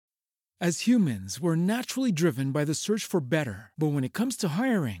As humans, we're naturally driven by the search for better. But when it comes to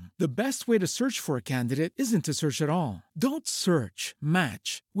hiring, the best way to search for a candidate isn't to search at all. Don't search,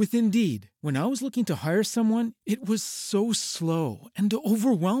 match with Indeed. When I was looking to hire someone, it was so slow and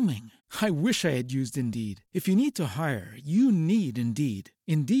overwhelming. I wish I had used Indeed. If you need to hire, you need Indeed.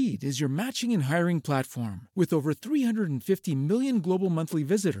 Indeed is your matching and hiring platform with over 350 million global monthly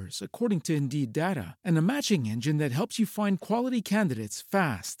visitors, according to Indeed data, and a matching engine that helps you find quality candidates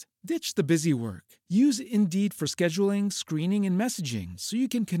fast. Ditch the busy work. Use Indeed for scheduling, screening, and messaging so you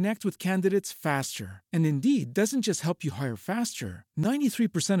can connect with candidates faster. And Indeed doesn't just help you hire faster.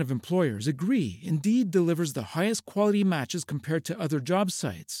 93% of employers agree Indeed delivers the highest quality matches compared to other job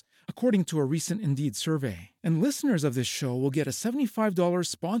sites, according to a recent Indeed survey. And listeners of this show will get a $75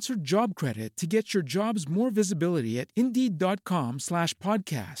 sponsored job credit to get your jobs more visibility at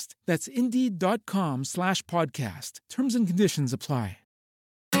Indeed.com/podcast. That's Indeed.com/podcast. Terms and conditions apply.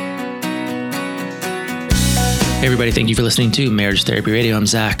 Hey everybody, thank you for listening to Marriage Therapy Radio. I'm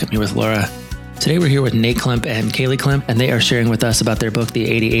Zach. I'm here with Laura. Today we're here with Nate Klemp and Kaylee Klemp, and they are sharing with us about their book, The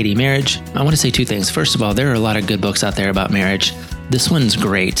 80/80 Marriage. I want to say two things. First of all, there are a lot of good books out there about marriage. This one's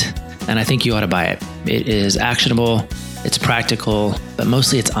great, and I think you ought to buy it. It is actionable, it's practical, but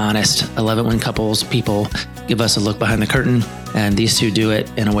mostly it's honest. I love it when people give us a look behind the curtain, and these two do it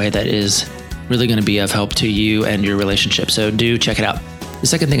in a way that is really going to be of help to you and your relationship. So do check it out. The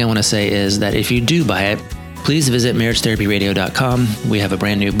second thing I want to say is that if you do buy it, please visit marriagetherapyradio.com. We have a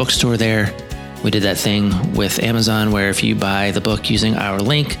brand new bookstore there. We did that thing with Amazon where if you buy the book using our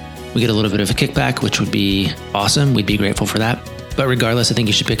link, we get a little bit of a kickback, which would be awesome. We'd be grateful for that. But regardless, I think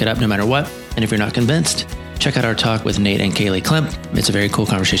you should pick it up no matter what. And if you're not convinced, check out our talk with Nate and Kaylee Klemp. It's a very cool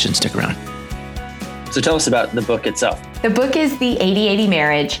conversation. Stick around. So tell us about the book itself. The book is The 80/80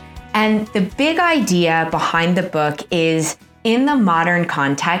 Marriage. And the big idea behind the book is, in the modern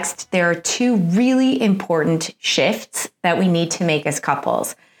context, there are two really important shifts that we need to make as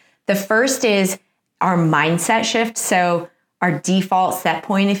couples. The first is our mindset shift. So our default set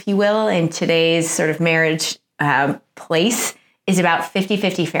point, if you will, in today's sort of marriage place is about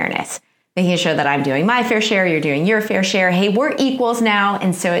 50-50 fairness. Making sure that I'm doing my fair share, you're doing your fair share. Hey, we're equals now.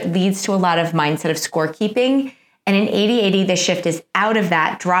 And so it leads to a lot of mindset of scorekeeping. And in 80/80, the shift is out of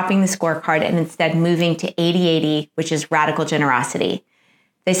that, dropping the scorecard and instead moving to 80/80, which is radical generosity.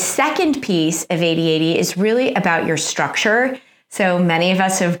 The second piece of 80/80 is really about your structure. So many of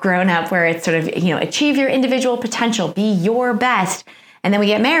us have grown up where it's sort of, achieve your individual potential, be your best. And then we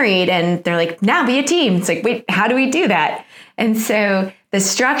get married and they're like, now be a team. It's like, wait, how do we do that? And so the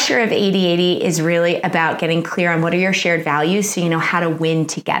structure of 80/80 is really about getting clear on what are your shared values so you know how to win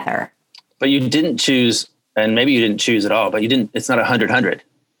together. But you didn't choose, and maybe you didn't choose at all, but it's not 100-100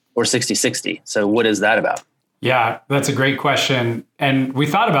 or 60-60. So what is that about? Yeah, that's a great question. And we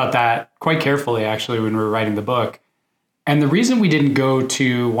thought about that quite carefully, actually, when we were writing the book. And the reason we didn't go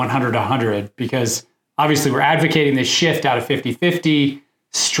to 100-100, because obviously we're advocating this shift out of 50-50,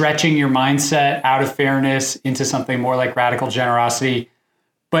 stretching your mindset out of fairness into something more like radical generosity.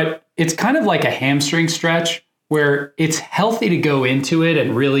 But it's kind of like a hamstring stretch where it's healthy to go into it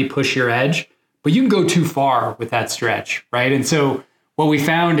and really push your edge, but you can go too far with that stretch, right? And so what we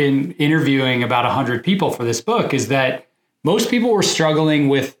found in interviewing about 100 people for this book is that most people were struggling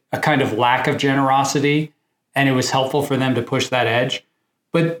with a kind of lack of generosity, and it was helpful for them to push that edge.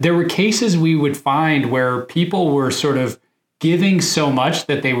 But there were cases we would find where people were sort of giving so much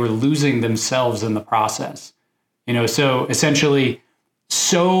that they were losing themselves in the process. So essentially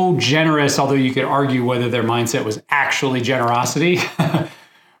so generous, although you could argue whether their mindset was actually generosity,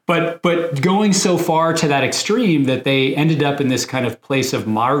 but going so far to that extreme that they ended up in this kind of place of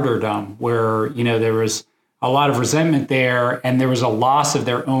martyrdom where, there was a lot of resentment there and there was a loss of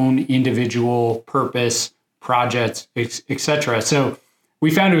their own individual purpose, projects, et cetera. So we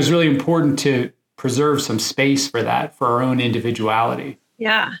found it was really important to preserve some space for that, for our own individuality.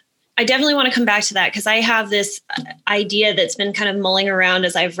 Yeah, I definitely want to come back to that because I have this idea that's been kind of mulling around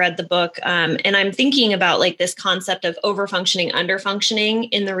as I've read the book. And I'm thinking about like this concept of over-functioning, under-functioning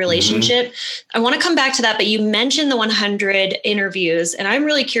in the relationship. Mm-hmm. I want to come back to that, but you mentioned the 100 interviews, and I'm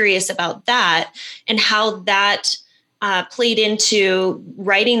really curious about that and how that played into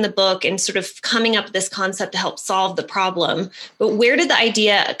writing the book and sort of coming up with this concept to help solve the problem. But where did the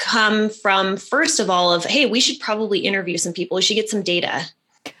idea come from, first of all, of, hey, we should probably interview some people, we should get some data?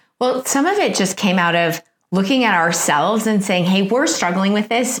 Well, some of it just came out of looking at ourselves and saying, hey, we're struggling with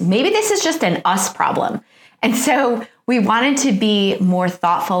this. Maybe this is just an us problem. And so we wanted to be more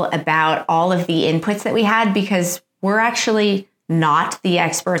thoughtful about all of the inputs that we had because we're actually not the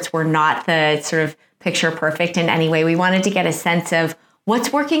experts. We're not the sort of picture perfect in any way. We wanted to get a sense of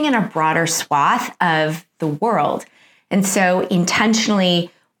what's working in a broader swath of the world. And so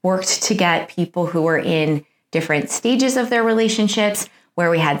intentionally worked to get people who were in different stages of their relationships, where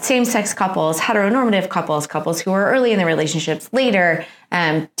we had same-sex couples, heteronormative couples, couples who were early in their relationships, later,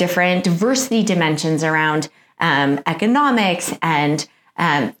 different diversity dimensions around economics, and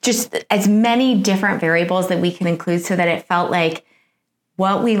just as many different variables that we can include, so that it felt like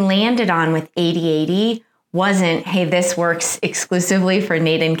what we landed on with 80/80 wasn't, hey, this works exclusively for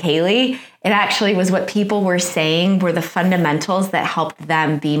Nate and Kaylee. It actually was what people were saying were the fundamentals that helped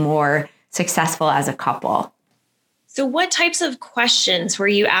them be more successful as a couple. So what types of questions were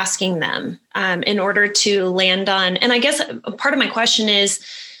you asking them in order to land on? And I guess a part of my question is,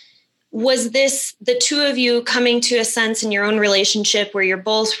 was this the two of you coming to a sense in your own relationship where you're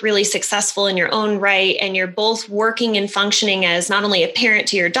both really successful in your own right, and you're both working and functioning as not only a parent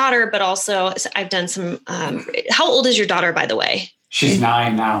to your daughter, but also I've done some, how old is your daughter, by the way? She's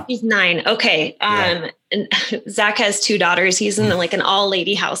 9 now. She's 9. Okay. And Zach has 2 daughters. He's in like an all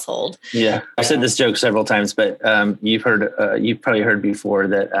lady household. Yeah. I've said this joke several times, but you've probably heard before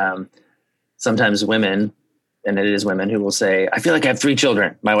that sometimes women, and it is women, who will say, I feel like I have 3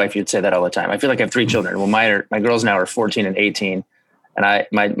 children. My wife would say that all the time. I feel like I have 3 children. Well, my girls now are 14 and 18. And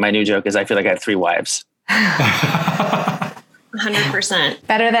my new joke is I feel like I have 3 wives. 100%.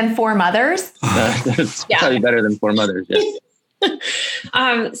 Better than 4 mothers? It's probably better than 4 mothers. Yeah.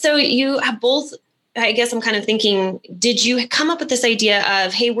 So you have both, I guess I'm kind of thinking, did you come up with this idea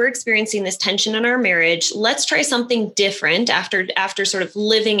of, hey, we're experiencing this tension in our marriage. Let's try something different after sort of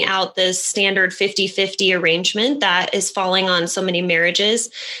living out this standard 50-50 arrangement that is falling on so many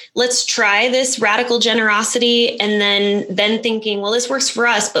marriages. Let's try this radical generosity, and then thinking, well, this works for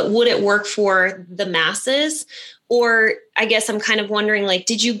us, but would it work for the masses? Or I guess I'm kind of wondering, like,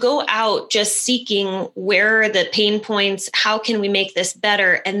 did you go out just seeking where are the pain points? How can we make this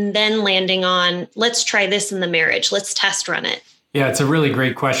better? And then landing on, let's try this in the marriage. Let's test run it. Yeah, it's a really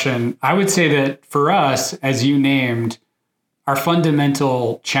great question. I would say that for us, as you named, our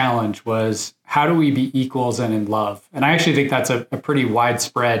fundamental challenge was, how do we be equals and in love? And I actually think that's a pretty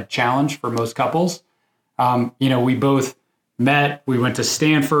widespread challenge for most couples. We both met, we went to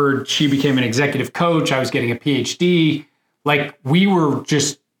Stanford, she became an executive coach, I was getting a PhD. Like, we were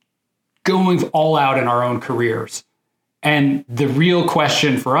just going all out in our own careers. And the real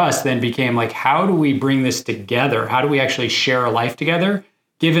question for us then became, like, how do we bring this together? How do we actually share a life together?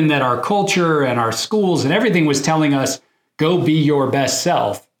 Given that our culture and our schools and everything was telling us, go be your best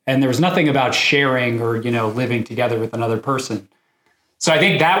self. And there was nothing about sharing or, living together with another person. So I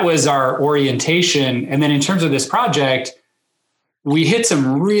think that was our orientation. And then in terms of this project, we hit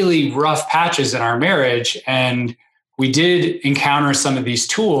some really rough patches in our marriage, and we did encounter some of these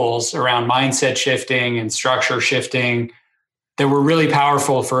tools around mindset shifting and structure shifting that were really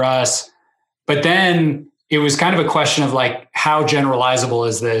powerful for us. But then it was kind of a question of, like, how generalizable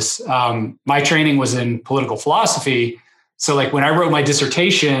is this? My training was in political philosophy. So, like, when I wrote my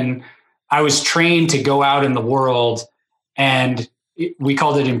dissertation, I was trained to go out in the world, and we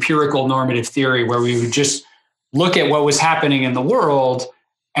called it empirical normative theory, where we would just look at what was happening in the world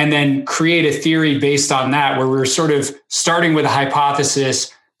and then create a theory based on that, where we were sort of starting with a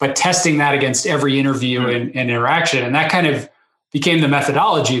hypothesis, but testing that against every interview and interaction. And that kind of became the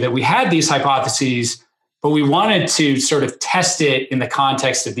methodology, that we had these hypotheses, but we wanted to sort of test it in the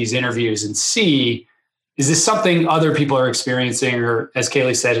context of these interviews and see, is this something other people are experiencing? Or, as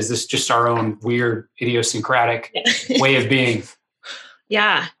Kaylee said, is this just our own weird idiosyncratic way of being?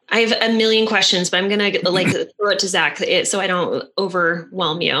 Yeah, I have a million questions, but I'm going to throw it to Zach so I don't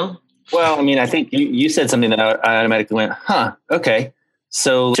overwhelm you. Well, I mean, I think you said something that I automatically went, okay.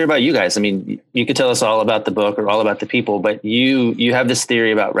 So let's hear about you guys. I mean, you could tell us all about the book or all about the people, but you have this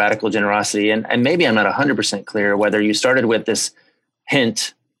theory about radical generosity. And maybe I'm not 100% clear whether you started with this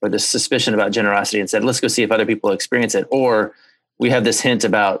hint or this suspicion about generosity and said, let's go see if other people experience it. Or we have this hint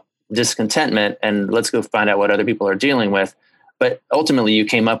about discontentment and let's go find out what other people are dealing with. But ultimately, you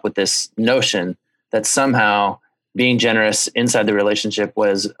came up with this notion that somehow being generous inside the relationship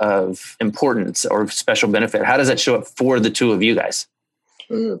was of importance or special benefit. How does that show up for the two of you guys?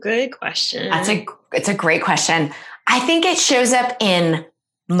 Ooh, good question. It's a great question. I think it shows up in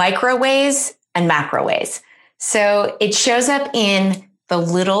micro ways and macro ways. So it shows up in the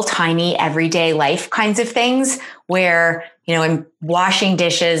little tiny everyday life kinds of things where, I'm washing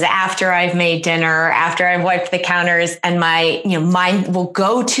dishes after I've made dinner, after I've wiped the counters, and my, mind will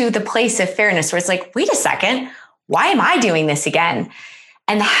go to the place of fairness where it's like, wait a second, why am I doing this again?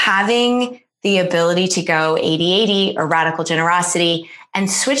 And having the ability to go 80-80 or radical generosity and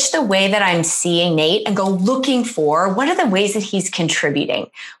switch the way that I'm seeing Nate and go looking for what are the ways that he's contributing?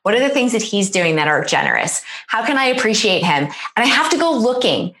 What are the things that he's doing that are generous? How can I appreciate him? And I have to go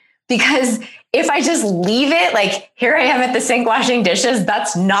looking, because if I just leave it, like here I am at the sink washing dishes,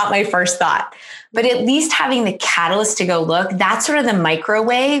 that's not my first thought. But at least having the catalyst to go look, that's sort of the micro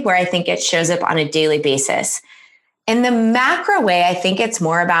way where I think it shows up on a daily basis. In the macro way, I think it's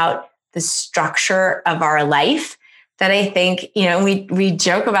more about the structure of our life that I think, we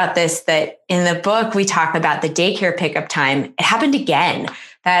joke about this, that in the book, we talk about the daycare pickup time. It happened again,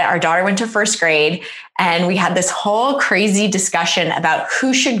 that our daughter went to first grade and we had this whole crazy discussion about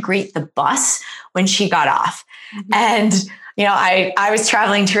who should greet the bus when she got off. Mm-hmm. And, I was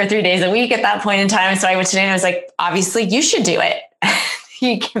traveling 2 or 3 days a week at that point in time. So I went to Nate and I was like, obviously you should do it.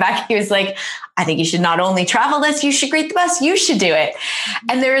 He came back, he was like, I think you should not only travel this, you should greet the bus, you should do it.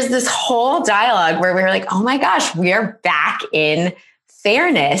 And there was this whole dialogue where we were like, oh my gosh, we are back in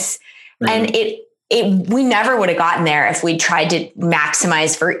fairness. Mm-hmm. And we never would have gotten there if we tried to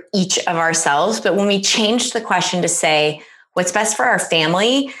maximize for each of ourselves. But when we changed the question to say, what's best for our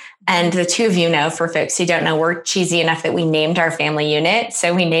family? And the two of you know, for folks who don't know, we're cheesy enough that we named our family unit.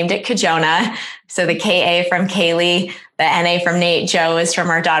 So we named it Kajona. So the KA from Kaylee, the NA from Nate, Joe is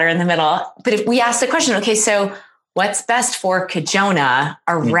from our daughter in the middle. But if we ask the question, okay, so what's best for Kajona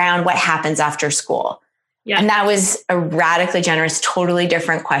around what happens after school? Yeah. And that was a radically generous, totally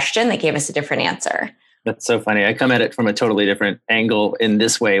different question that gave us a different answer. That's so funny. I come at it from a totally different angle in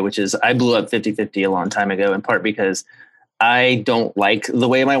this way, which is I blew up 50-50 a long time ago, in part because I don't like the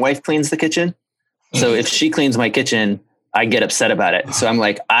way my wife cleans the kitchen. So if she cleans my kitchen, I get upset about it. So I'm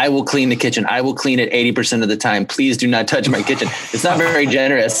like, I will clean the kitchen. I will clean it 80% of the time. Please do not touch my kitchen. It's not very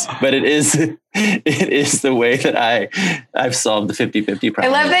generous, but it is the way that I've solved the 50-50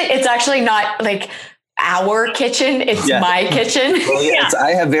 problem. I love that it's actually not like our kitchen. It's my kitchen. Well,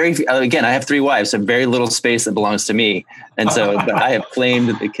 I have I have 3 wives, so very little space that belongs to me. And so but I have claimed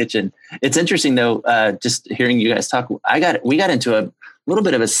the kitchen. It's interesting though, just hearing you guys talk, we got into a little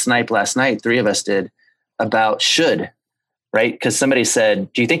bit of a snipe last night. 3 of us did, about should, right? Because somebody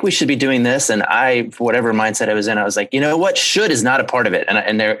said, do you think we should be doing this? And I, for whatever mindset I was in, I was like, you know what? Should is not a part of it.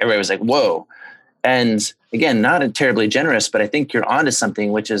 And everybody was like, whoa. And again, not terribly generous, but I think you're onto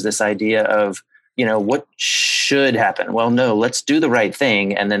something, which is this idea of, what should happen? Well, no, let's do the right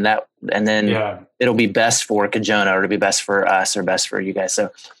thing. And then it'll be best for Kajona, or it'll be best for us, or best for you guys.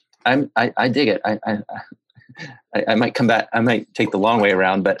 So I dig it. I might come back. I might take the long way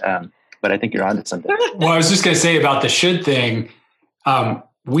around, but I think you're onto something. Well, I was just going to say about the should thing.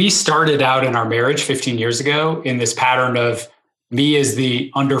 We started out in our marriage 15 years ago in this pattern of me as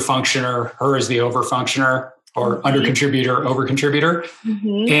the under-functioner, her as the over-functioner, or under-contributor, over-contributor.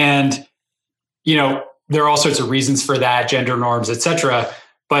 Mm-hmm. And, there are all sorts of reasons for that, gender norms, et cetera.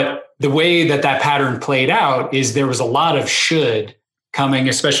 But the way that pattern played out is there was a lot of should coming,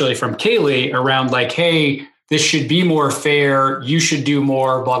 especially from Kaylee, around like, hey, this should be more fair. You should do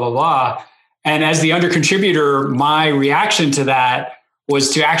more, blah, blah, blah. And as the under-contributor, my reaction to that was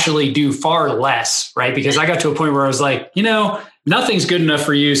to actually do far less, right? Because I got to a point where I was like, nothing's good enough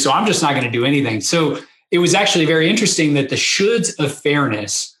for you, so I'm just not going to do anything. So it was actually very interesting that the shoulds of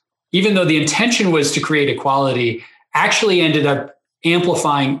fairness, even though the intention was to create equality, actually ended up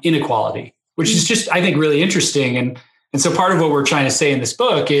amplifying inequality, which is just, I think, really interesting. And so part of what we're trying to say in this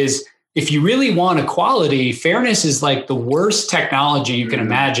book is, if you really want equality, fairness is like the worst technology you can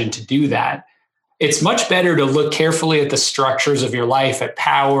imagine to do that. It's much better to look carefully at the structures of your life, at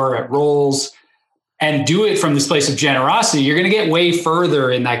power, at roles, and do it from this place of generosity. You're going to get way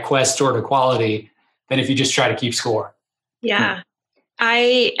further in that quest toward equality than if you just try to keep score. Yeah.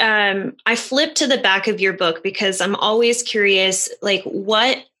 I flipped to the back of your book because I'm always curious, like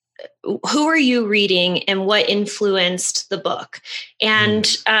who are you reading and what influenced the book? And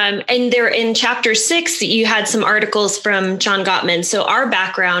there in chapter 6, you had some articles from John Gottman. So our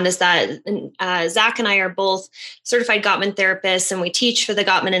background is that Zach and I are both certified Gottman therapists, and we teach for the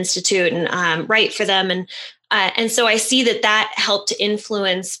Gottman Institute and write for them. And so I see that helped to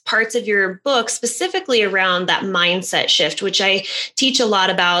influence parts of your book, specifically around that mindset shift, which I teach a lot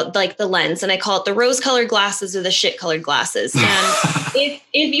about, like the lens, and I call it the rose-colored glasses or the shit-colored glasses. And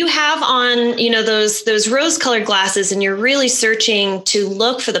if you have on, those rose-colored glasses, and you're really searching to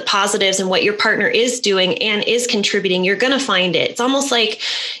look for the positives and what your partner is doing and is contributing, you're going to find it. It's almost like,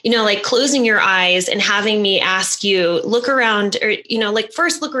 like closing your eyes and having me ask you, look around, or,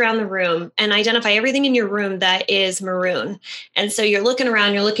 first look around the room and identify everything in your room that is maroon. And so you're looking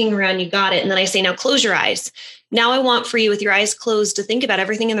around, you got it. And then I say, now close your eyes. Now I want for you with your eyes closed to think about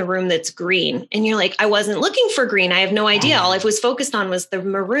everything in the room that's green. And you're like, I wasn't looking for green. I have no idea. All I was focused on was the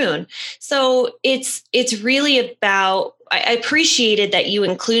maroon. So it's really about, I appreciated that you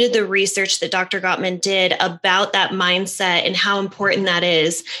included the research that Dr. Gottman did about that mindset and how important that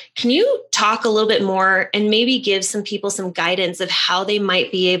is. Can you talk a little bit more and maybe give some people some guidance of how they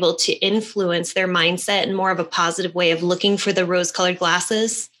might be able to influence their mindset in more of a positive way of looking for the rose-colored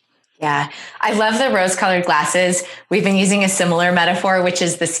glasses? Yeah, I love the rose-colored glasses. We've been using a similar metaphor, which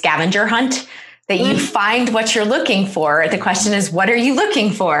is the scavenger hunt, that you find what you're looking for. The question is, what are you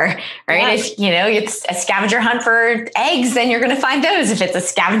looking for, right? If, it's a scavenger hunt for eggs, then you're going to find those. If it's a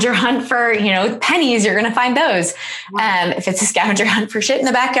scavenger hunt for, pennies, you're going to find those. If it's a scavenger hunt for shit in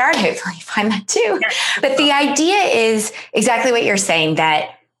the backyard, hopefully you find that too. But the idea is exactly what you're saying,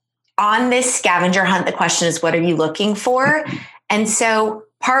 that on this scavenger hunt, the question is, what are you looking for? And so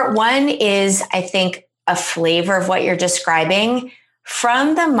part one is, I think, a flavor of what you're describing.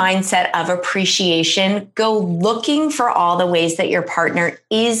 From the mindset of appreciation, go looking for all the ways that your partner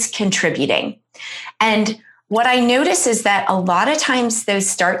is contributing. And what I notice is that a lot of times those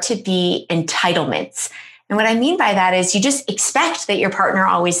start to be entitlements. And what I mean by that is you just expect that your partner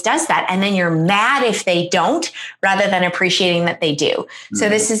always does that. And then you're mad if they don't, rather than appreciating that they do. Mm-hmm. So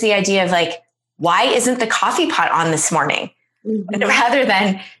this is the idea of like, why isn't the coffee pot on this morning? Mm-hmm. Rather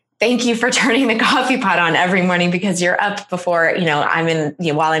than, thank you for turning the coffee pot on every morning because you're up before, while I'm in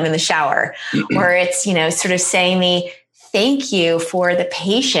the shower. Mm-hmm. Or it's, sort of saying me, thank you for the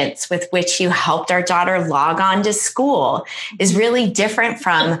patience with which you helped our daughter log on to school is really different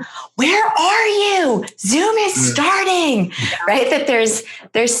from, where are you? Zoom is starting, right? That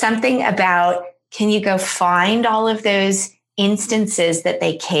there's something about, can you go find all of those instances that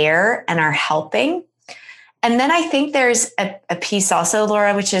they care and are helping? And then I think there's a piece also,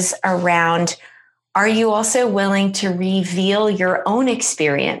 Laura, which is around, are you also willing to reveal your own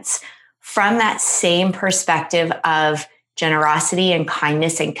experience from that same perspective of generosity and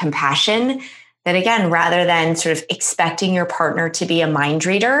kindness and compassion? That again, rather than sort of expecting your partner to be a mind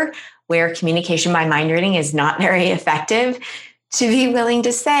reader, where communication by mind reading is not very effective, to be willing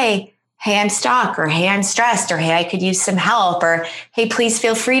to say, hey, I'm stuck, or hey, I'm stressed, or hey, I could use some help, or hey, please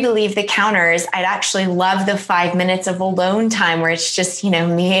feel free to leave the counters. I'd actually love the 5 minutes of alone time where it's just, me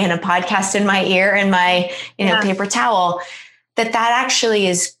and a podcast in my ear and my, paper towel. That actually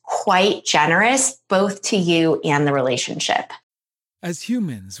is quite generous, both to you and the relationship. As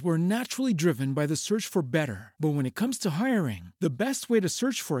humans, we're naturally driven by the search for better. But when it comes to hiring, the best way to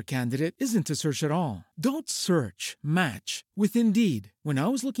search for a candidate isn't to search at all. Don't search, match with Indeed. When I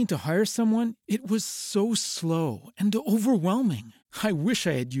was looking to hire someone, it was so slow and overwhelming. I wish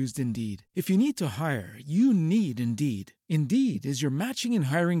I had used Indeed. If you need to hire, you need Indeed. Indeed is your matching and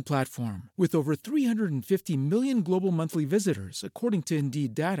hiring platform with over 350 million global monthly visitors, according to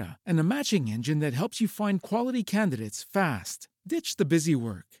Indeed data, and a matching engine that helps you find quality candidates fast. Ditch the busy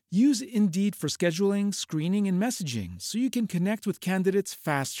work. Use Indeed for scheduling, screening, and messaging so you can connect with candidates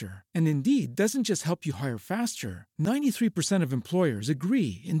faster. And Indeed doesn't just help you hire faster. 93% of employers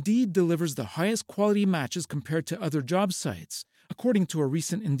agree Indeed delivers the highest quality matches compared to other job sites, according to a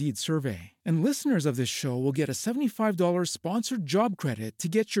recent Indeed survey. And listeners of this show will get a $75 sponsored job credit to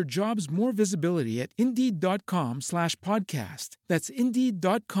get your jobs more visibility at Indeed.com/podcast. That's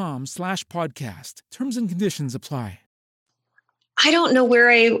Indeed.com/podcast. Terms and conditions apply. I don't know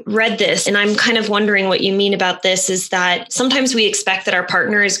where I read this, and I'm kind of wondering what you mean about this, is that sometimes we expect that our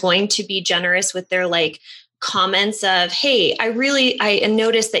partner is going to be generous with their comments of, hey, I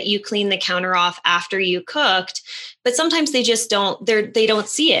noticed that you cleaned the counter off after you cooked, but sometimes they just don't, they don't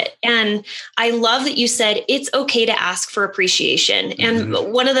see it. And I love that you said it's okay to ask for appreciation. Mm-hmm.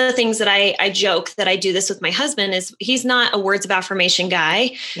 And one of the things that I joke that I do this with my husband is he's not a words of affirmation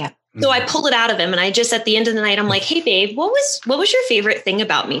guy. Yeah. So I pull it out of him, and I just, at the end of the night, I'm like, hey, babe, what was your favorite thing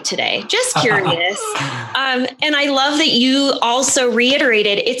about me today? Just curious. And I love that you also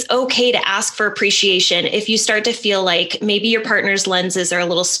reiterated it's okay to ask for appreciation if you start to feel like maybe your partner's lenses are a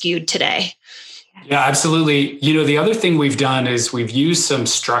little skewed today. Yeah, absolutely. The other thing we've done is we've used some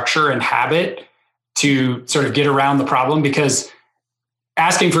structure and habit to sort of get around the problem, because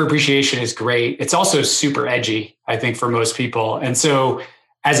asking for appreciation is great. It's also super edgy, I think, for most people. And so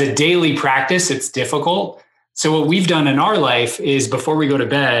as a daily practice, it's difficult. So what we've done in our life is before we go to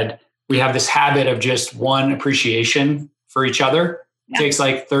bed, we have this habit of just one appreciation for each other. Yeah. It takes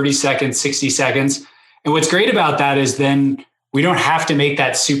 30 seconds, 60 seconds. And what's great about that is then we don't have to make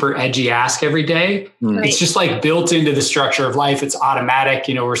that super edgy ask every day. Right. It's just like built into the structure of life. It's automatic.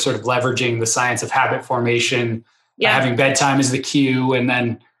 You know, we're sort of leveraging the science of habit formation. Having bedtime as the cue. And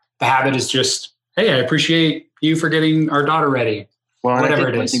then the habit is just, hey, I appreciate you for getting our daughter ready. Well, and whatever I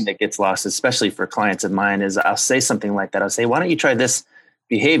think one thing that gets lost, especially for clients of mine, is I'll say something like that. I'll say, why don't you try this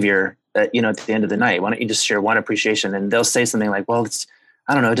behavior at the end of the night? Why don't you just share one appreciation? And they'll say something like, well,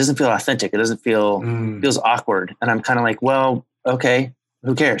 I don't know. It doesn't feel authentic. It doesn't feels awkward. And I'm kind of like, well, okay,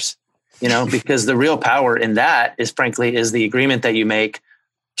 who cares? Because the real power in that is the agreement that you make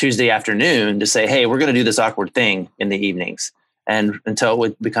Tuesday afternoon to say, hey, we're going to do this awkward thing in the evenings and until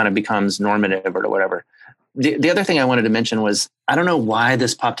it kind of becomes normative or whatever. The other thing I wanted to mention was, I don't know why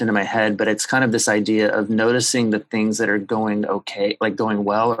this popped into my head, but it's kind of this idea of noticing the things that are going okay, like going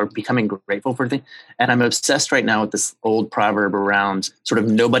well, or becoming grateful for things. And I'm obsessed right now with this old proverb around sort of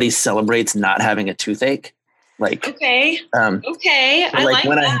nobody celebrates not having a toothache. Like, okay. I like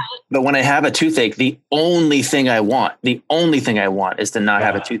that. But when I have a toothache, the only thing I want is to not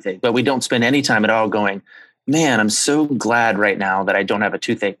have a toothache. But we don't spend any time at all going, man, I'm so glad right now that I don't have a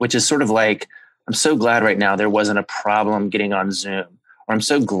toothache, which is sort of like, I'm so glad right now there wasn't a problem getting on Zoom, or I'm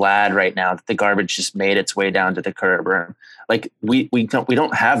so glad right now that the garbage just made its way down to the curb. Or like we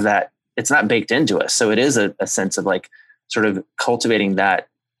don't have that. It's not baked into us. So it is a sense of like sort of cultivating that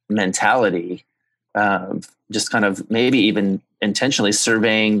mentality of just kind of maybe even intentionally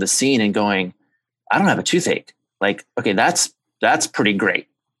surveying the scene and going, I don't have a toothache. Like, okay, that's pretty great.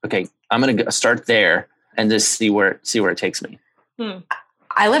 Okay, I'm going to start there and just see where it takes me.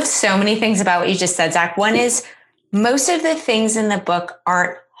 I love so many things about what you just said, Zach. One is most of the things in the book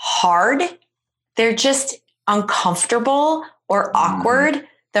aren't hard. They're just uncomfortable or awkward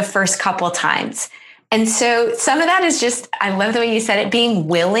the first couple times. And so some of that is just, I love the way you said it, being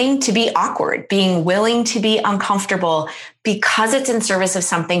willing to be awkward, being willing to be uncomfortable because it's in service of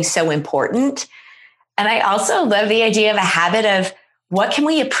something so important. And I also love the idea of a habit of what can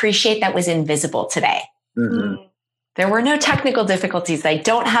we appreciate that was invisible today? Mm-hmm. There were no technical difficulties. I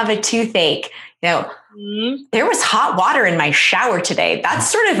don't have a toothache. There was hot water in my shower today. That's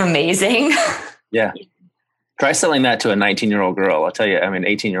sort of amazing. Yeah. Try selling that to a 19-year-old girl. I'll tell you,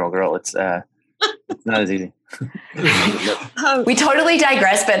 18-year-old girl, it's not as easy. We totally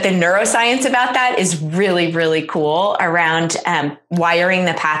digress, but the neuroscience about that is really, really cool around wiring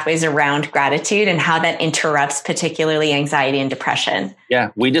the pathways around gratitude and how that interrupts particularly anxiety and depression.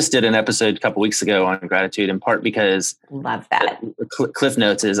 Yeah, we just did an episode a couple weeks ago on gratitude, in part because love that. Cliff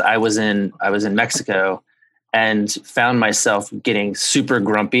Notes is I was in Mexico and found myself getting super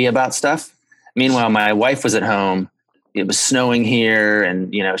grumpy about stuff. Meanwhile, my wife was at home. It was snowing here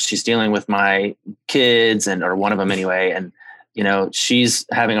and, she's dealing with my kids or one of them anyway. And, she's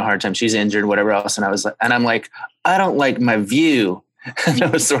having a hard time. She's injured, whatever else. And I'm like, I don't like my view. And I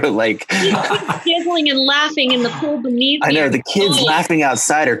was sort of like giggling and laughing in the pool beneath. I know the kids laughing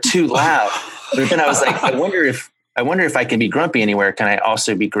outside are too loud. But then I was like, I wonder if I can be grumpy anywhere. Can I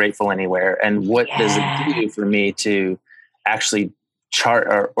also be grateful anywhere? And what does it do for me to actually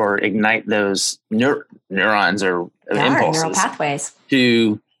chart or ignite those neurons or impulses, neural pathways,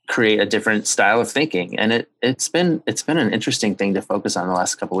 to create a different style of thinking? And it's been an interesting thing to focus on the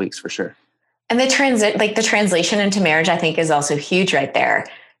last couple of weeks for sure. And the translation into marriage, I think, is also huge right there,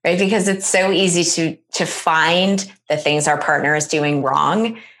 right? Because it's so easy to find the things our partner is doing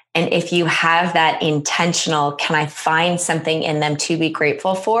wrong. And if you have that intentional, can I find something in them to be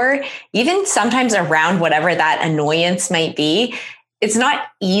grateful for, even sometimes around whatever that annoyance might be, it's not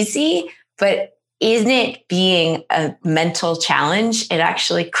easy, but isn't it being a mental challenge? It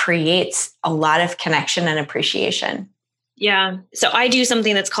actually creates a lot of connection and appreciation. Yeah. So I do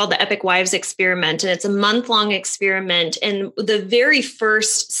something that's called the Epic Wives Experiment, and it's a month-long experiment. And the very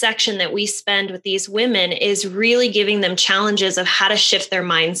first section that we spend with these women is really giving them challenges of how to shift their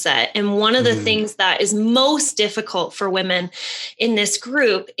mindset. And one of the things that is most difficult for women in this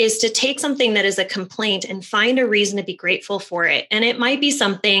group is to take something that is a complaint and find a reason to be grateful for it. And it might be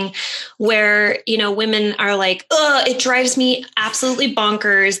something where, women are like, it drives me absolutely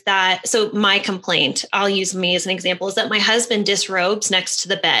bonkers that, so my complaint, I'll use me as an example, is that my husband disrobes next to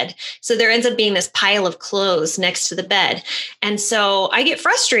the bed. So there ends up being this pile of clothes next to the bed. And so I get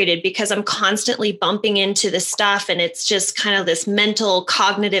frustrated because I'm constantly bumping into this stuff. And it's just kind of this mental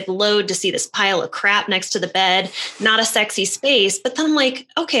cognitive load to see this pile of crap next to the bed, not a sexy space. But then I'm like,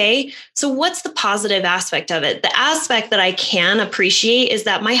 okay, so what's the positive aspect of it? The aspect that I can appreciate is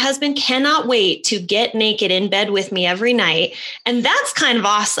that my husband cannot wait to get naked in bed with me every night. And that's kind of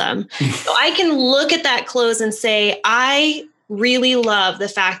awesome. So I can look at that clothes and say, I really love the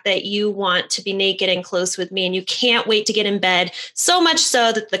fact that you want to be naked and close with me and you can't wait to get in bed, so much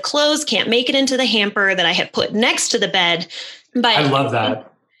so that the clothes can't make it into the hamper that I have put next to the bed. But I love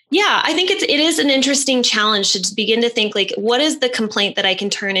that. Yeah, I think it is an interesting challenge to begin to think like, what is the complaint that I can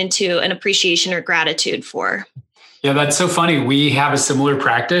turn into an appreciation or gratitude for? Yeah, that's so funny. We have a similar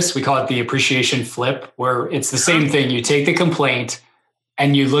practice. We call it the appreciation flip, where it's the same thing. You take the complaint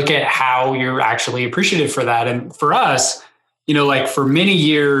and you look at how you're actually appreciative for that. And for us, like for many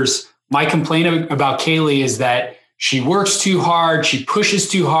years, my complaint about Kaylee is that she works too hard. She pushes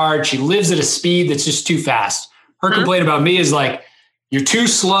too hard. She lives at a speed that's just too fast. Her complaint about me is like, you're too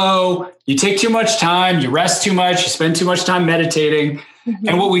slow. You take too much time. You rest too much. You spend too much time meditating. Mm-hmm.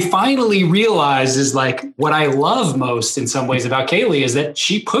 And what we finally realized is like what I love most in some ways about Kaylee is that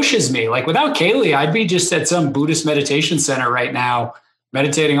she pushes me. Like without Kaylee, I'd be just at some Buddhist meditation center right now,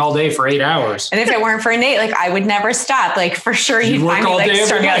 meditating all day for 8 hours. And if it weren't for Nate, like I would never stop. Like for sure, you'd find me like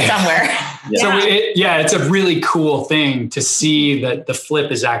starting out somewhere. Yeah. So it's a really cool thing to see that the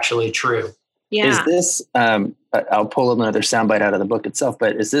flip is actually true. Yeah. Is this, I'll pull another soundbite out of the book itself,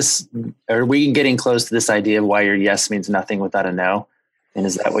 but are we getting close to this idea of why your yes means nothing without a no? And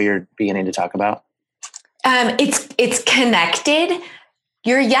is that what you're beginning to talk about? It's connected.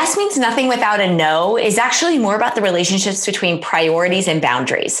 Your yes means nothing without a no is actually more about the relationships between priorities and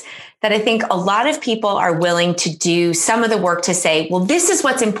boundaries. That I think a lot of people are willing to do some of the work to say, well, this is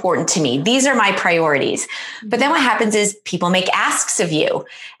what's important to me. These are my priorities. But then what happens is people make asks of you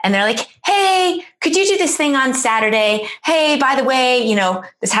and they're like, hey, could you do this thing on Saturday? Hey, by the way,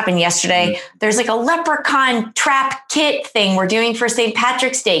 this happened yesterday. There's like a leprechaun trap kit thing we're doing for St.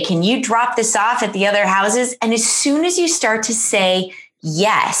 Patrick's Day. Can you drop this off at the other houses? And as soon as you start to say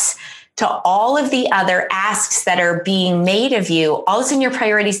yes to all of the other asks that are being made of you, all of a sudden your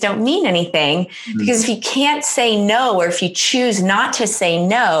priorities don't mean anything. Because if you can't say no, or if you choose not to say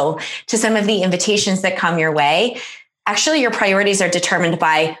no to some of the invitations that come your way, actually your priorities are determined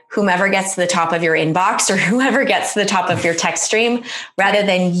by whomever gets to the top of your inbox or whoever gets to the top of your text stream, rather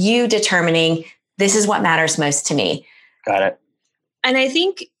than you determining this is what matters most to me. Got it. And I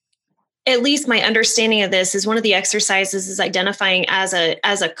think at least my understanding of this is one of the exercises is identifying as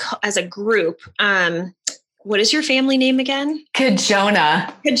a group. What is your family name again?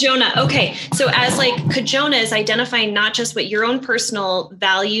 Kajona. Okay. So as like Kajona is identifying not just what your own personal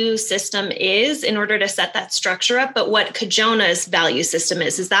value system is in order to set that structure up, but what Kajona's value system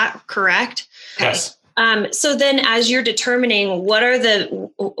is. Is that correct? Yes. So then as you're determining what are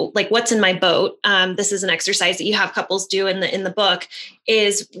what's in my boat, this is an exercise that you have couples do in the book,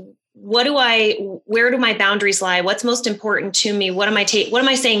 is where do my boundaries lie? What's most important to me? What am I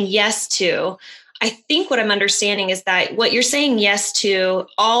saying yes to? I think what I'm understanding is that what you're saying yes to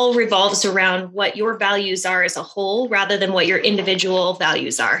all revolves around what your values are as a whole, rather than what your individual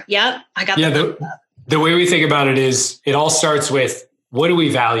values are. Yep. I got that. Yeah. The way we think about it is it all starts with what do we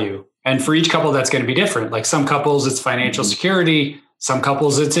value? And for each couple, that's going to be different. Like some couples, it's financial security. Some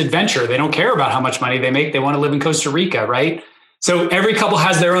couples, it's adventure. They don't care about how much money they make. They want to live in Costa Rica, right? So every couple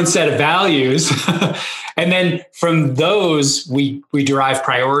has their own set of values. And then from those, we derive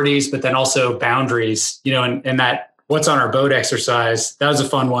priorities, but then also boundaries, and that what's on our boat exercise, that was a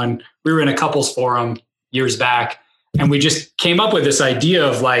fun one. We were in a couples forum years back, and we just came up with this idea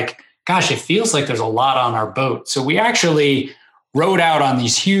of like, gosh, it feels like there's a lot on our boat. So we actually wrote out on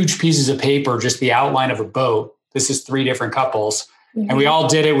these huge pieces of paper, just the outline of a boat. This is 3 different couples. Mm-hmm. And we all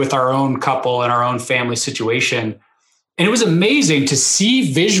did it with our own couple and our own family situation. And it was amazing to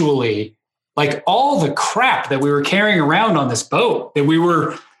see visually like all the crap that we were carrying around on this boat that we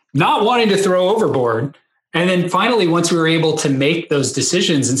were not wanting to throw overboard. And then finally, once we were able to make those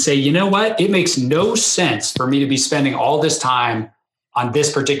decisions and say, you know what, it makes no sense for me to be spending all this time on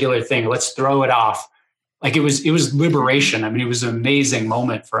this particular thing. Let's throw it off. Like it was liberation. I mean, it was an amazing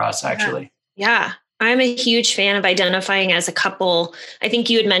moment for us, actually. Yeah. I'm a huge fan of identifying as a couple. I think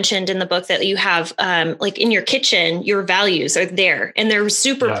you had mentioned in the book that you have, like in your kitchen, your values are there and they're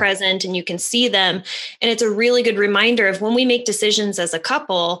super present and you can see them. And it's a really good reminder of when we make decisions as a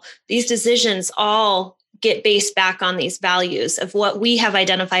couple, these decisions all get based back on these values of what we have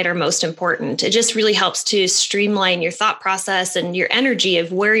identified are most important. It just really helps to streamline your thought process and your energy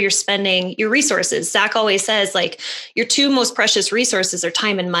of where you're spending your resources. Zach always says like your 2 most precious resources are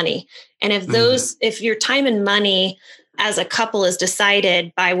time and money. And if your time and money as a couple is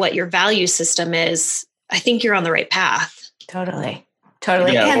decided by what your value system is, I think you're on the right path. Totally.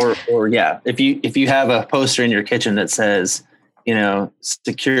 Yeah. Or if you have a poster in your kitchen that says,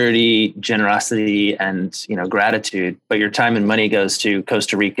 security, generosity, and, gratitude, but your time and money goes to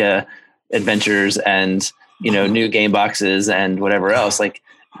Costa Rica adventures and, new game boxes and whatever else. Like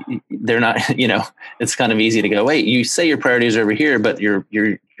they're not, it's kind of easy to go, wait, you say your priorities are over here, but you're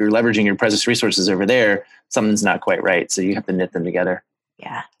leveraging your presence resources over there. Something's not quite right. So you have to knit them together.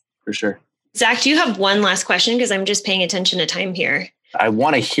 Yeah, for sure. Zach, do you have one last question? Because I'm just paying attention to time here. I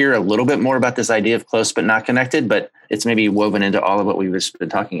want to hear a little bit more about this idea of close but not connected, but it's maybe woven into all of what we've just been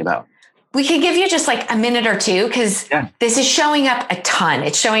talking about. We could give you just like a minute or two because this is showing up a ton.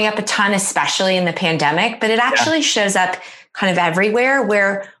 It's showing up a ton, especially in the pandemic, but it actually shows up kind of everywhere,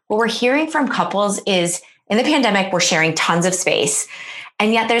 where what we're hearing from couples is in the pandemic, we're sharing tons of space.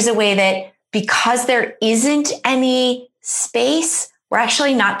 And yet there's a way that because there isn't any space, we're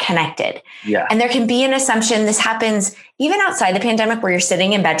actually not connected. Yeah. And there can be an assumption, this happens even outside the pandemic, where you're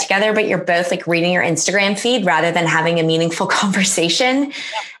sitting in bed together, but you're both like reading your Instagram feed rather than having a meaningful conversation. Yeah.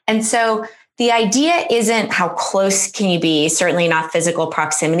 And so the idea isn't how close can you be, certainly not physical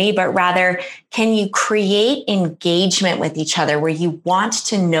proximity, but rather can you create engagement with each other where you want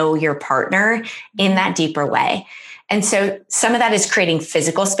to know your partner in that deeper way. And so some of that is creating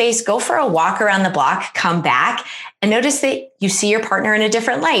physical space. Go for a walk around the block, come back, and notice that you see your partner in a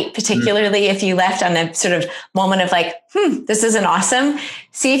different light, particularly if you left on a sort of moment of like, this isn't awesome.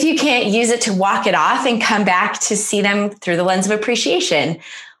 See if you can't use it to walk it off and come back to see them through the lens of appreciation.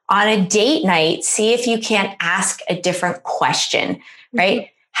 On a date night, see if you can't ask a different question, right?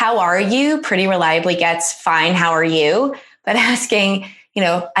 How are you? Pretty reliably gets fine. How are you? But asking,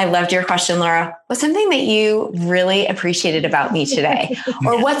 I loved your question, Laura. What's something that you really appreciated about me today?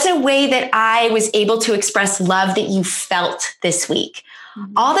 Or what's a way that I was able to express love that you felt this week?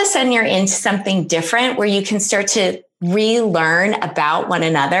 All of a sudden you're into something different where you can start to relearn about one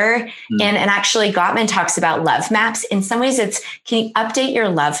another. And actually Gottman talks about love maps. In some ways it's, can you update your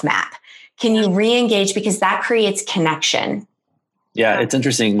love map? Can you re-engage? Because that creates connection. Yeah, it's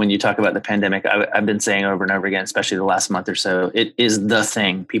interesting when you talk about the pandemic. I've been saying over and over again, especially the last month or so, it is the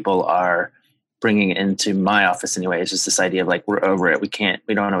thing people are bringing into my office anyway. It's just this idea of like, we're over it. We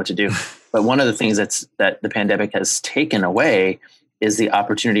don't know what to do. But one of the things that the pandemic has taken away is the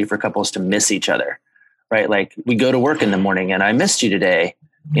opportunity for couples to miss each other, right? Like we go to work in the morning and I missed you today.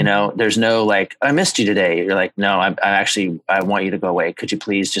 There's no like, I missed you today. You're like, no, I want you to go away. Could you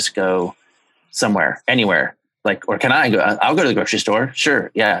please just go somewhere, anywhere? Like, or can I go? I'll go to the grocery store.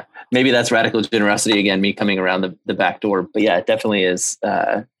 Sure. Yeah. Maybe that's radical generosity again, me coming around the back door. But yeah, it definitely is.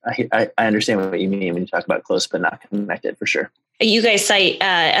 I understand what you mean when you talk about close but not connected, for sure. You guys cite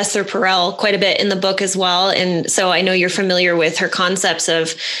Esther Perel quite a bit in the book as well. And so I know you're familiar with her concepts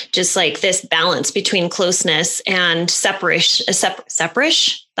of just like this balance between closeness and separation.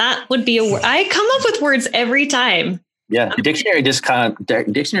 That would be a word. I come up with words every time. Yeah.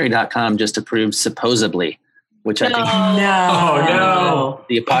 Dictionary.com just approved supposedly, which I think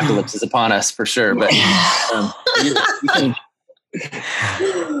the apocalypse is upon us for sure. But you can.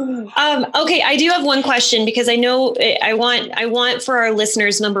 Okay, I do have one question because I know I want for our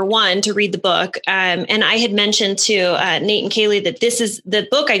listeners, number one, to read the book. And I had mentioned to Nate and Kaylee that this is the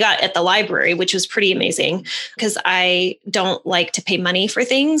book I got at the library, which was pretty amazing because I don't like to pay money for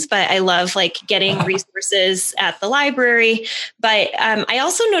things, but I love like getting resources at the library. But I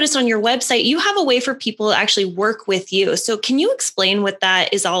also noticed on your website, you have a way for people to actually work with you. So can you explain what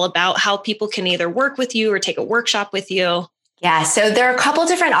that is all about? How people can either work with you or take a workshop with you? Yeah, so there are a couple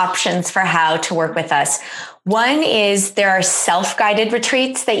different options for how to work with us. One is there are self-guided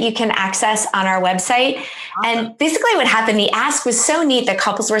retreats that you can access on our website. And basically what happened, the ask was so neat that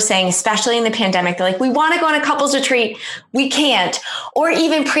couples were saying, especially in the pandemic, they're like, we want to go on a couples retreat. We can't. Or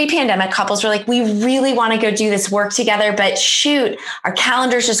even pre-pandemic couples were like, we really want to go do this work together, but shoot, our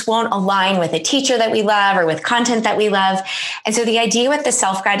calendars just won't align with a teacher that we love or with content that we love. And so the idea with the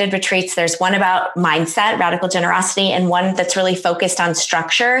self-guided retreats, there's one about mindset, radical generosity, and one that's really focused on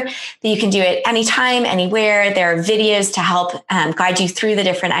structure that you can do it anytime, anywhere. There are videos to help guide you through the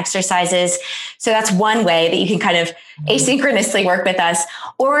different exercises. So that's one way that you can kind of asynchronously work with us.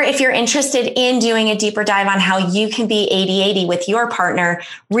 Or if you're interested in doing a deeper dive on how you can be 80-80 with your partner,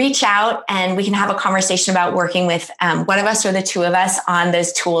 reach out and we can have a conversation about working with one of us or the two of us on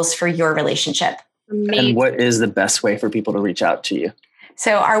those tools for your relationship. And what is the best way for people to reach out to you?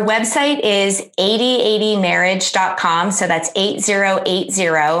 So our website is 8080marriage.com. So that's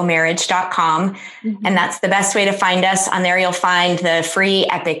 8080marriage.com. Mm-hmm. And that's the best way to find us. On there, you'll find the free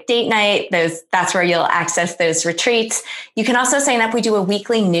epic date night. That's where you'll access those retreats. You can also sign up. We do a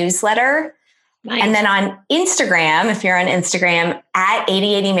weekly newsletter. Nice. And then on Instagram, if you're on Instagram at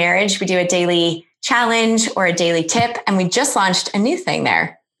 8080marriage, we do a daily challenge or a daily tip. And we just launched a new thing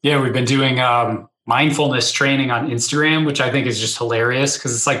there. Yeah, we've been doing mindfulness training on Instagram, which I think is just hilarious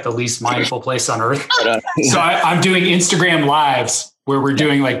because it's like the least mindful place on earth. So I'm doing Instagram lives where we're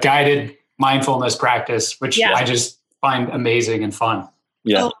doing like guided mindfulness practice, which I just find amazing and fun.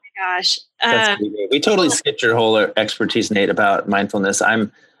 Yeah. Oh my gosh. We totally skipped your whole expertise, Nate, about mindfulness.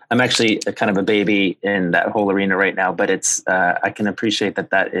 I'm actually kind of a baby in that whole arena right now, but it's I can appreciate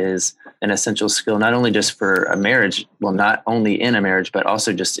that is an essential skill, not only just for a marriage, well, not only in a marriage, but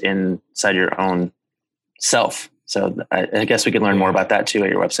also just inside your own self. So I guess we could learn more about that too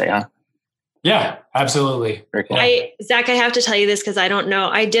at your website, huh? Yeah, absolutely. Very cool. Zach, I have to tell you this because I don't know.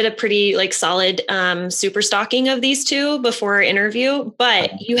 I did a pretty solid super stalking of these two before our interview,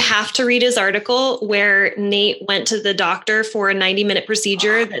 but you have to read his article where Nate went to the doctor for a 90-minute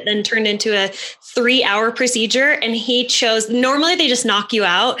procedure that then turned into a 3-hour procedure. And he chose, normally they just knock you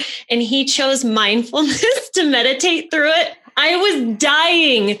out, and he chose mindfulness to meditate through it. I was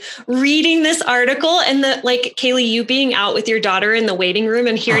dying reading this article, and Kaylee, you being out with your daughter in the waiting room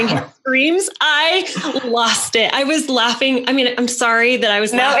and hearing her screams, I lost it. I was laughing. I mean, I'm sorry that I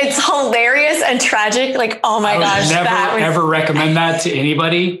was laughing. It's hilarious and tragic. Like, oh my gosh. Ever recommend that to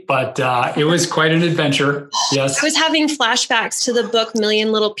anybody, but it was quite an adventure. Yes. I was having flashbacks to the book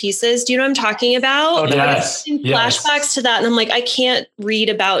Million Little Pieces. Do you know what I'm talking about? Oh, yes. Flashbacks to that. And I'm like, I can't read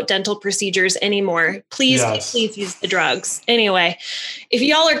about dental procedures anymore. Please use the drugs. Anyway, if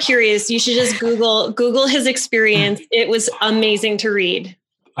y'all are curious, you should just Google his experience. It was amazing to read.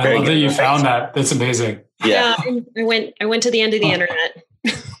 I love that you found that. That's amazing. Yeah. I went to the end of the internet.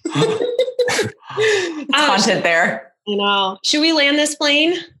 It's haunted there. I know. Should we land this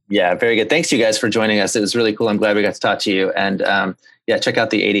plane? Yeah, very good. Thanks you guys for joining us. It was really cool. I'm glad we got to talk to you. And check out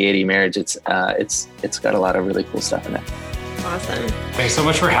the 80/80 Marriage. It's got a lot of really cool stuff in it. Awesome. Thanks so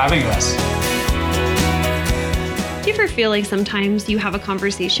much for having us. Do you ever feel like sometimes you have a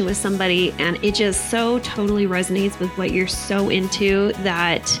conversation with somebody and it just so totally resonates with what you're so into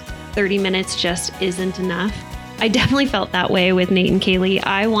that 30 minutes just isn't enough? I definitely felt that way with Nate and Kaylee.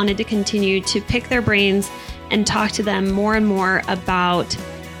 I wanted to continue to pick their brains and talk to them more and more about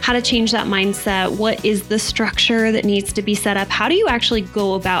how to change that mindset. What is the structure that needs to be set up? How do you actually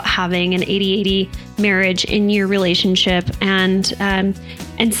go about having an 80/80 marriage in your relationship? And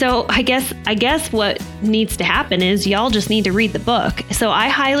so I guess what needs to happen is y'all just need to read the book. So I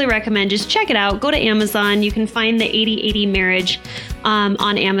highly recommend just check it out. Go to Amazon. You can find the 80/80 Marriage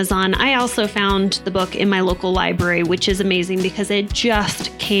on Amazon. I also found the book in my local library, which is amazing because it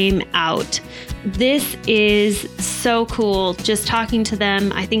just came out. This is so cool. Just talking to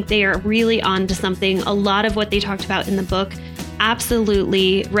them, I think they are really onto something. A lot of what they talked about in the book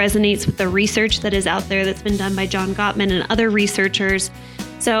absolutely resonates with the research that is out there that's been done by John Gottman and other researchers.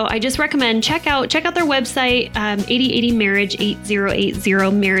 So I just recommend check out their website, 80/80 Marriage,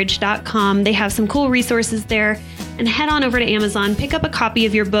 8080marriage.com. They have some cool resources there. And head on over to Amazon, pick up a copy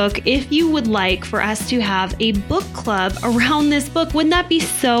of your book. If you would like for us to have a book club around this book, wouldn't that be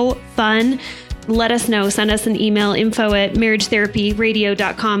so fun? Let us know. Send us an email,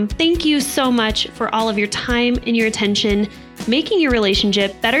 info@marriagetherapyradio.com. Thank you so much for all of your time and your attention, making your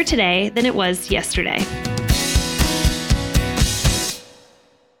relationship better today than it was yesterday.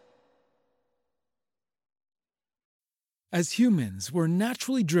 As humans, we're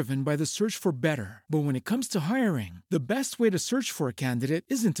naturally driven by the search for better. But when it comes to hiring, the best way to search for a candidate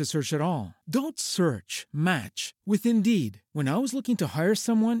isn't to search at all. Don't search, match with Indeed. When I was looking to hire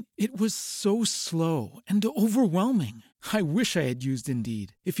someone, it was so slow and overwhelming. I wish I had used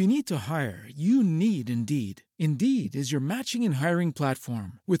Indeed. If you need to hire, you need Indeed. Indeed is your matching and hiring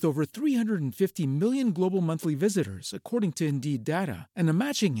platform with over 350 million global monthly visitors, according to Indeed data, and a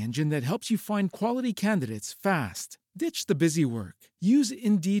matching engine that helps you find quality candidates fast. Ditch the busy work. Use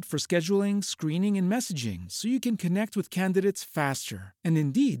Indeed for scheduling, screening, and messaging so you can connect with candidates faster. And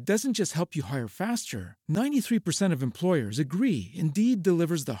Indeed doesn't just help you hire faster. 93% of employers agree Indeed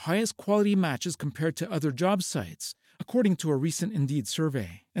delivers the highest quality matches compared to other job sites, according to a recent Indeed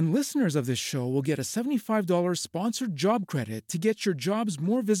survey. And listeners of this show will get a $75 sponsored job credit to get your jobs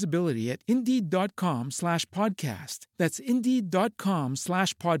more visibility at Indeed.com/podcast. That's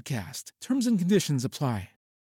Indeed.com/podcast. Terms and conditions apply.